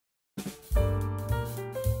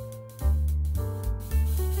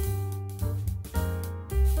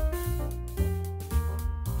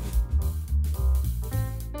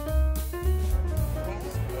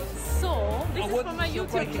from my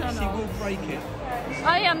YouTube channel. She will break it.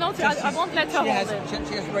 I am not. I won't let her hold it.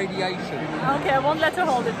 She has radiation. Okay, I won't let her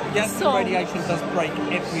hold it. Yes, so, radiation does break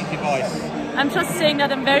every device. I'm just saying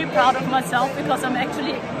that I'm very proud of myself because I'm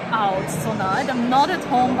actually out tonight. I'm not at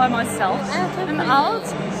home by myself. I'm out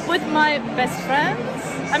with my best friends.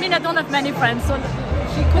 I mean, I don't have many friends, so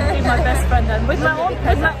she could be my best friend then. With my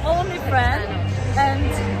only friend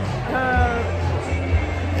and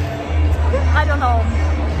I don't know,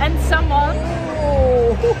 and someone.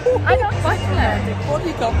 I don't find romantic. What do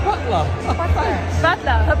you got? Butler.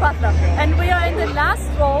 Her butler. And we are in the last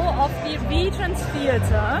row of the Regent's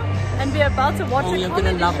Theatre, and we are about to watch a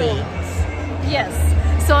comedy show. Yes.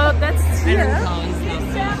 So that's here.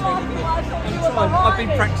 I've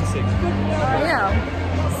been practicing. Yeah.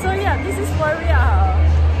 So yeah, this is where we are.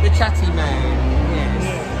 The chatty man.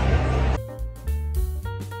 Yes.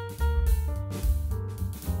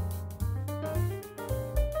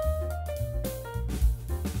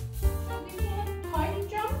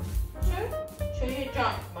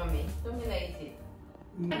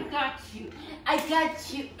 I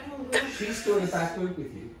got you. She's still in a bad mood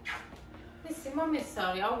with you. Listen, Mum is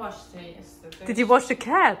sorry. I washed her yesterday. Did you wash the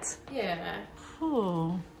cat? Yeah.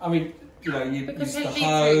 Oh. I mean, you know, you Because used the her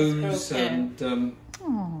hose lip is and.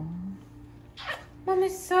 Mum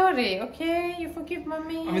is sorry, okay? You forgive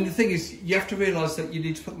Mummy? I mean, the thing is, you have to realise that you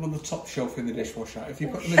need to put them on the top shelf in the dishwasher. If you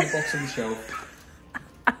put them in the bottom shelf.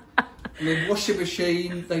 I mean, washing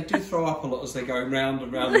machine, they do throw up a lot as they go round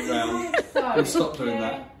and round and round. They've stopped doing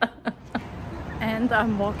that. And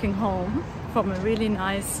I'm walking home from a really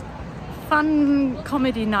nice, fun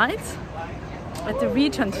comedy night at the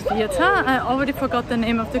Regent Theatre. I already forgot the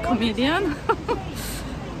name of the comedian,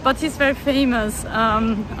 but he's very famous.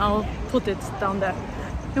 I'll put it down there.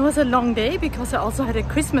 It was a long day because I also had a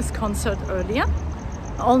Christmas concert earlier.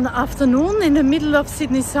 All the afternoon in the middle of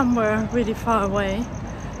Sydney, somewhere really far away.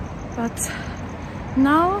 But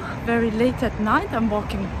now, very late at night, I'm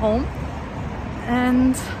walking home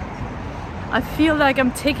and I feel like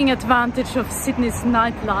I'm taking advantage of Sydney's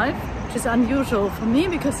nightlife, which is unusual for me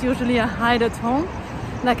because usually I hide at home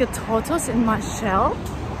like a tortoise in my shell.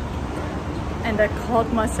 And I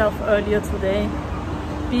caught myself earlier today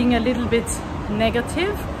being a little bit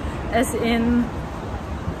negative, as in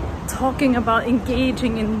talking about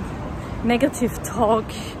engaging in negative talk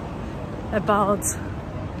about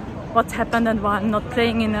what happened and why I'm not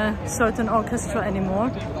playing in a certain orchestra anymore.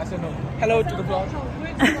 Hello to the vlog.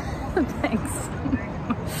 Thanks.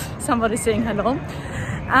 Somebody saying hello.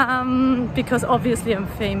 Because obviously I'm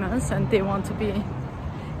famous and they want to be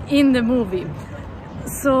in the movie.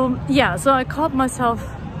 So yeah, so I caught myself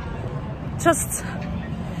just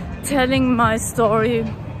telling my story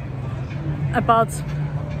about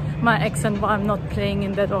my ex and why I'm not playing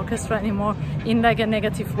in that orchestra anymore in like a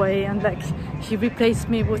negative way, and like he replaced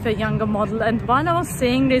me with a younger model. And while I was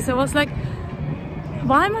saying this, I was like,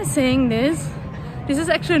 why am I saying this? This is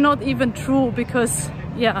actually not even true, because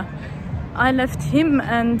yeah, I left him,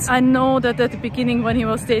 and I know that at the beginning when he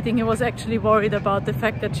was dating, he was actually worried about the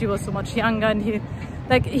fact that she was so much younger, and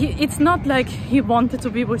it's not like he wanted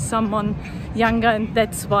to be with someone younger and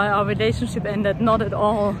that's why our relationship ended. Not at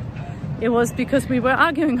all. It was because we were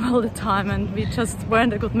arguing all the time and we just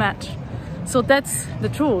weren't a good match. So that's the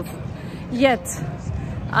truth. Yet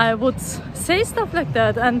I would say stuff like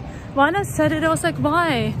that, and when I said it, I was like,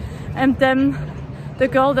 why? And then the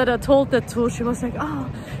girl that I told that to, she was like, oh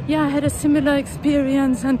yeah, I had a similar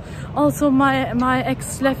experience, and also my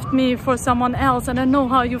ex left me for someone else, and I know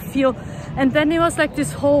how you feel. And then it was like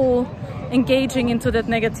this whole engaging into that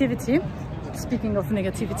negativity. Speaking of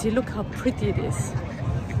negativity, look how pretty it is.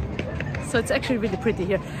 So it's actually really pretty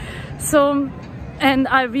here. So, and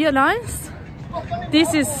I realized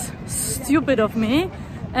this is stupid of me,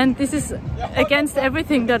 and this is against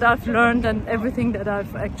everything that I've learned and everything that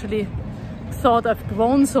I've actually thought. I've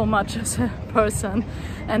grown so much as a person,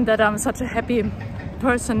 and that I'm such a happy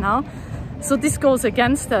person now. So this goes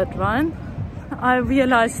against that, right? I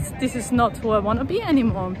realized this is not who I want to be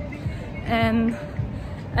anymore. And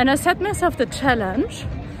I set myself the challenge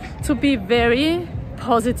to be very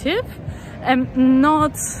positive and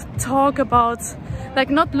not talk about, like,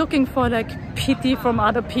 not looking for like pity from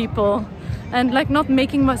other people, and like not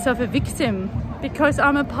making myself a victim, because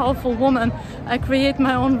I'm a powerful woman. I create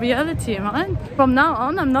my own reality, right? From now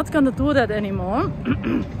on, I'm not gonna do that anymore.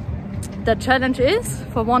 The challenge is,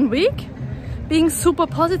 for 1 week, being super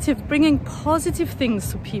positive, bringing positive things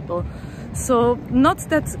to people. So not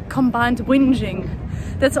that combined whinging.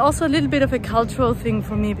 That's also a little bit of a cultural thing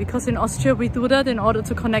for me, because in Austria we do that in order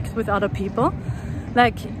to connect with other people.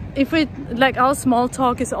 Like, if we, like, our small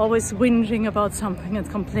talk is always whinging about something and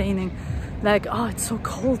complaining. like, oh, it's so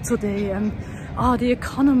cold today, and oh, the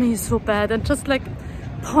economy is so bad, and just like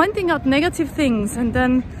pointing out negative things and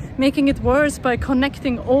then making it worse by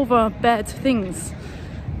connecting over bad things.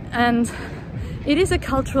 And it is a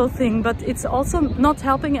cultural thing, but it's also not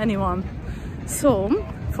helping anyone. So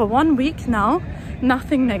for 1 week now,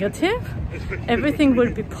 nothing negative, everything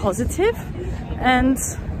will be positive, and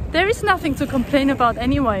there is nothing to complain about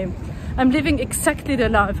anyway. I'm living exactly the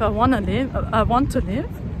life I want to live.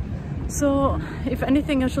 So if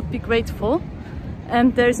anything, I should be grateful,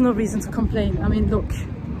 and there is no reason to complain. I mean, look,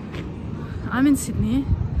 I'm in Sydney,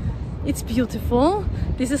 it's beautiful,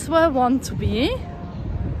 this is where I want to be.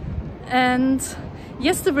 And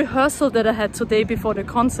yes, the rehearsal that I had today before the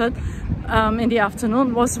concert in the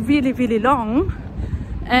afternoon was really, really long,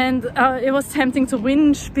 and it was tempting to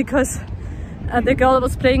whinge because the girl I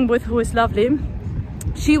was playing with, who is lovely,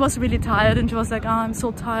 she was really tired, and she was like, oh, I'm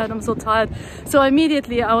so tired, I'm so tired. So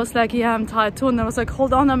immediately I was like, yeah, I'm tired too. And I was like,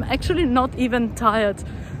 hold on, I'm actually not even tired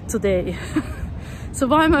today. So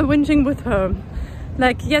why am I whinging with her?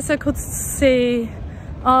 Like, yes, I could say,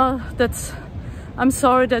 oh, I'm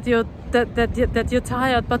sorry that you're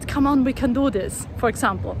tired, but come on, we can do this, for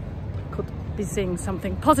example. Could be saying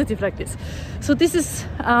something positive like this. So this is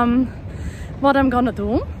what I'm gonna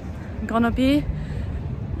do. I'm gonna be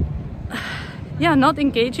not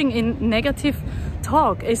engaging in negative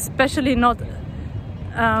talk, especially not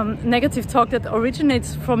negative talk that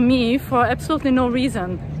originates from me for absolutely no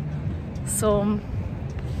reason. So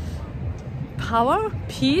power,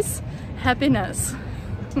 peace, happiness.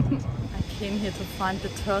 I came here to find the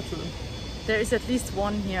turtle. There is at least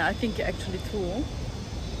one here, I think actually two,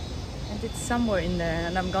 and it's somewhere in there,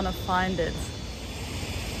 and I'm gonna find it.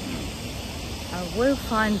 I will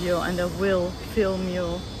find you, and I will film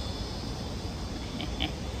you.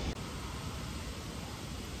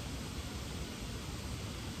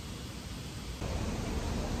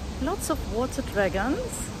 Lots of water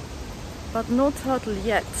dragons, but no turtle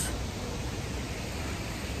yet.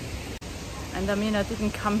 And I mean, I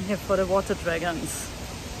didn't come here for the water dragons.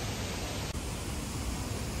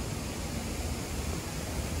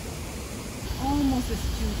 Almost as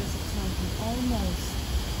cute as a turtle, almost.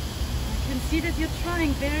 I can see that you're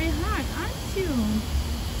trying very hard, aren't you?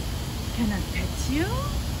 Can I pet you?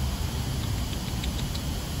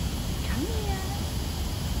 Come here.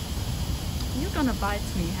 You're gonna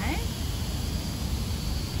bite me, hey?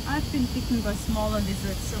 I've been bitten by smaller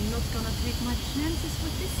lizards, so I'm not gonna take my chances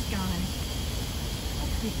with this guy.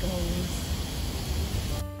 Off he goes.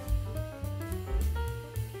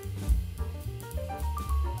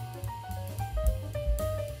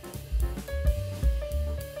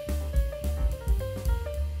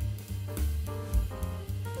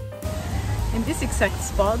 In this exact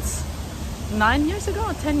spot, 9 years ago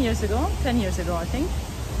or 10 years ago, 10 years ago I think,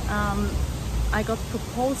 I got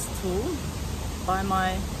proposed to by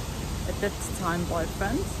my, at that time,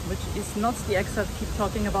 boyfriend, which is not the ex I keep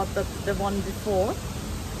talking about, but the one before.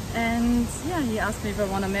 And yeah, he asked me if I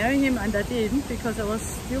want to marry him, and I didn't because I was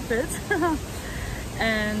stupid.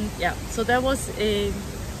 And yeah, so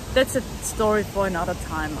that's a story for another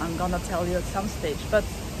time. I'm gonna tell you at some stage, but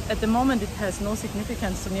at the moment it has no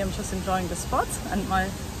significance to me. I'm just enjoying the spot and my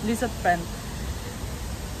lizard friend.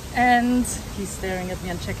 And he's staring at me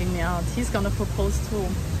and checking me out. He's gonna propose too.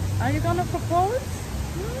 Are you gonna propose?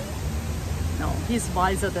 No, he's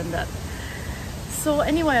wiser than that. So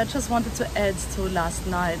anyway, I just wanted to add to last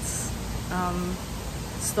night's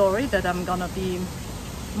story that I'm gonna be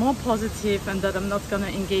more positive and that I'm not gonna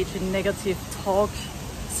engage in negative talk,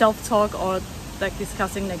 self-talk, or like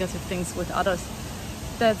discussing negative things with others.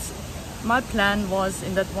 That my plan was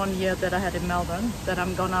in that 1 year that I had in Melbourne, that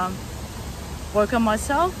I'm gonna work on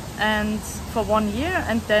myself and for 1 year,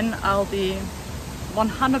 and then I'll be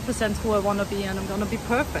 100% who I want to be, and I'm gonna be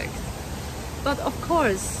perfect. But of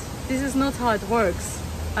course, this is not how it works.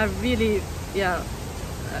 I really,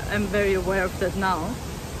 I'm very aware of that now,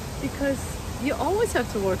 because you always have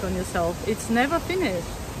to work on yourself. It's never finished.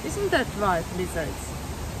 Isn't that right, lizards?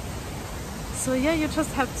 So yeah, you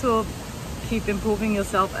just have to keep improving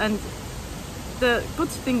yourself. And the good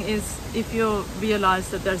thing is, if you realize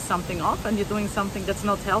that there's something off and you're doing something that's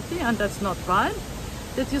not healthy and that's not right,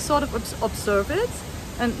 that you sort of observe it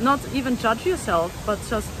and not even judge yourself, but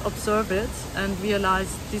just observe it and realize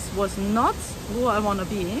this was not who I want to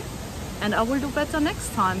be, and I will do better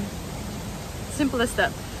next time. Simple as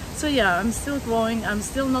that. So yeah, I'm still growing, I'm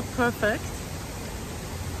still not perfect,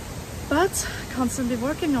 but constantly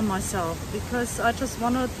working on myself, because I just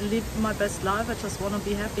want to live my best life. I just want to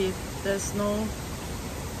be happy. There's no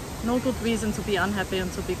good reason to be unhappy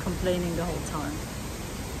and to be complaining the whole time.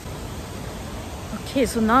 Okay,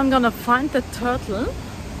 so now I'm gonna find the turtle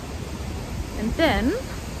and then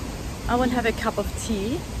I will have a cup of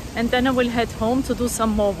tea and then I will head home to do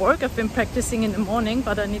some more work. I've been practicing in the morning,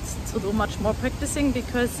 but I need to do much more practicing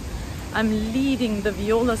because I'm leading the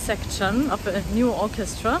viola section of a new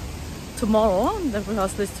orchestra tomorrow. The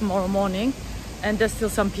rehearsal is tomorrow morning and there's still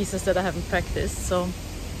some pieces that I haven't practiced, so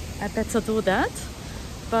I better do that.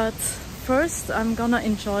 But first I'm gonna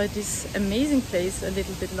enjoy this amazing place a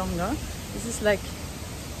little bit longer. This is like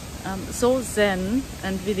so zen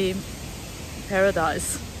and really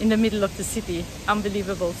paradise in the middle of the city.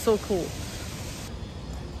 Unbelievable, so cool.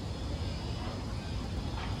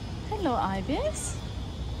 Hello Ibis.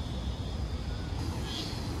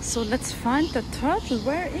 So let's find the turtle.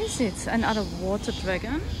 Where is it? Another water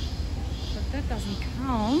dragon, but that doesn't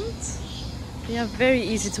count. They are very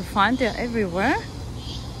easy to find, they are everywhere.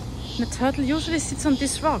 The turtle usually sits on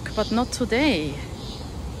this rock, but not today.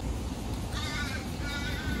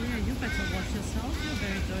 Yeah, you better wash yourself, you're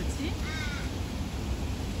very dirty.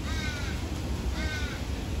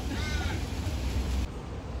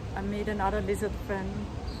 I made another lizard friend.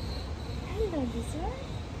 Hello lizard,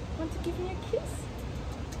 want to give me a kiss?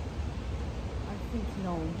 I think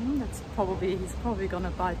no, he's probably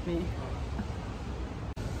gonna bite me.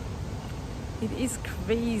 It is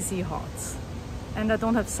crazy hot and I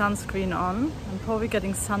don't have sunscreen on. I'm probably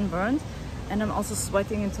getting sunburned and I'm also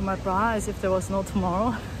sweating into my bra as if there was no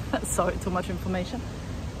tomorrow. Sorry, too much information.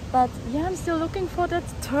 But yeah, I'm still looking for that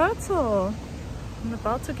turtle. I'm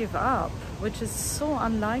about to give up, which is so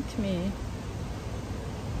unlike me.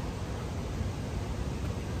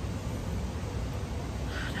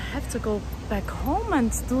 I have to go back home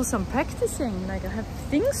and do some practicing. Like, I have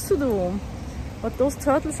things to do. But those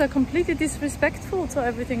turtles are completely disrespectful to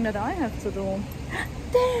everything that I have to do.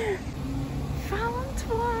 There! Found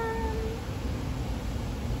one!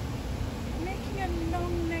 Making a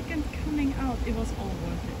long neck and coming out. It was all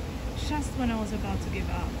worth it. Just when I was about to give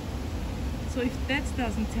up. So if that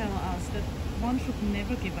doesn't tell us that one should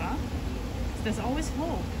never give up, there's always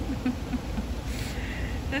hope.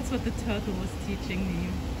 That's what the turtle was teaching me.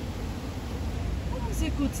 Who's a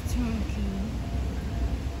good turtle?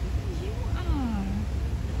 You are.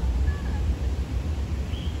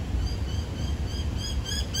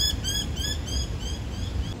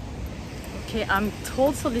 Okay, I'm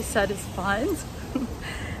totally satisfied.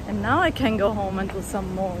 And now I can go home and do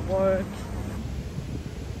some more work.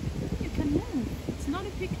 You can move. It's not a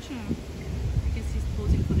picture. I guess he's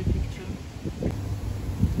posing for the picture.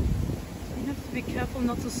 You have to be careful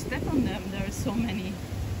not to step on them. There are so many.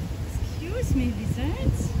 Excuse me,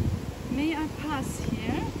 lizards. May I pass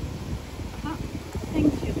here? Ah,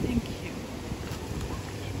 thank you, thank you.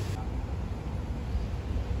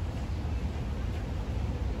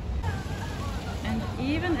 And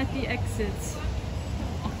even at the exits.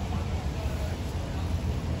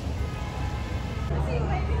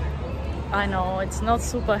 I know it's not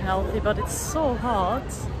super healthy, but it's so hot.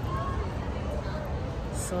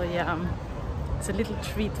 So yeah, it's a little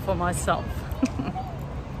treat for myself.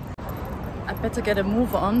 I better get a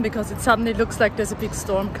move on because it suddenly looks like there's a big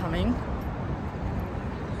storm coming.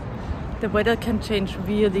 The weather can change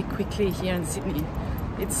really quickly here in Sydney.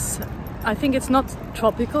 I think it's not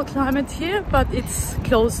tropical climate here, but it's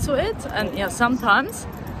close to it. And yeah, sometimes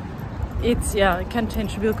it can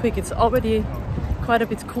change real quick. It's already quite a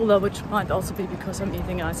bit cooler, which might also be because I'm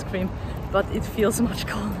eating ice cream, but it feels much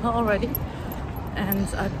colder already. And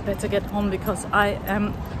I better get home because I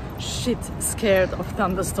am shit scared of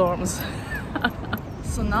thunderstorms.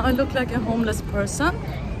 So now I look like a homeless person.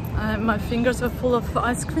 My fingers are full of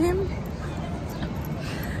ice cream.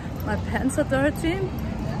 My pants are dirty.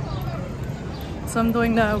 So I'm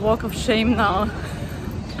doing the walk of shame now.